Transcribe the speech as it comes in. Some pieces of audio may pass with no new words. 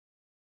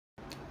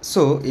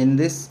So in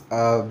this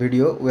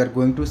video we are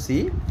going to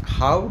see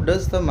how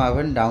does the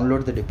Maven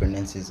download the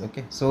dependencies.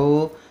 Okay,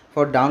 so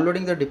for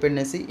downloading the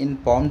dependency in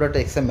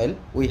pom.xml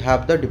we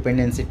have the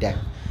dependency tag,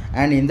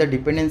 and in the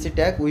dependency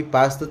tag we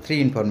pass the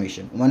three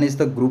information. One is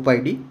the group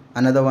ID,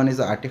 another one is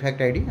the artifact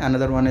ID,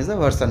 another one is the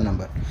version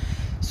number.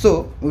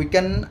 So we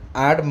can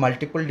add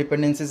multiple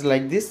dependencies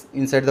like this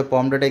inside the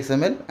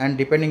pom.xml, and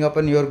depending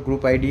upon your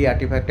group ID,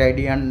 artifact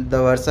ID and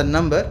the version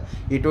number,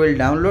 it will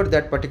download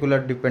that particular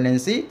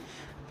dependency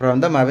from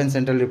the Maven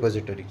central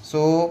repository.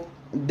 So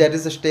there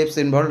is the steps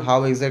involved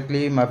how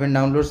exactly Maven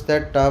downloads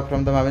that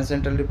from the Maven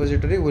central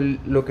repository. We'll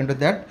look into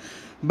that,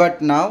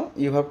 but now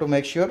you have to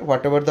make sure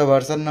whatever the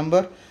version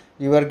number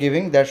you are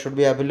giving, that should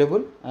be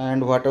available,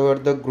 and whatever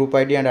the group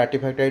ID and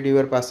artifact ID you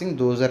are passing,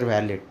 those are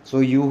valid. So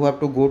you have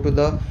to go to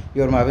the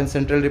your Maven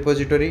central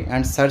repository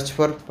and search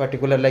for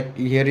particular, like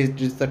here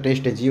is the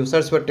test ng. You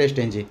search for test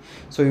ng,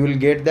 so you will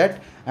get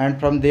that, and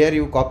from there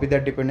you copy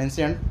that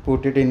dependency and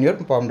put it in your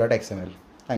pom.xml.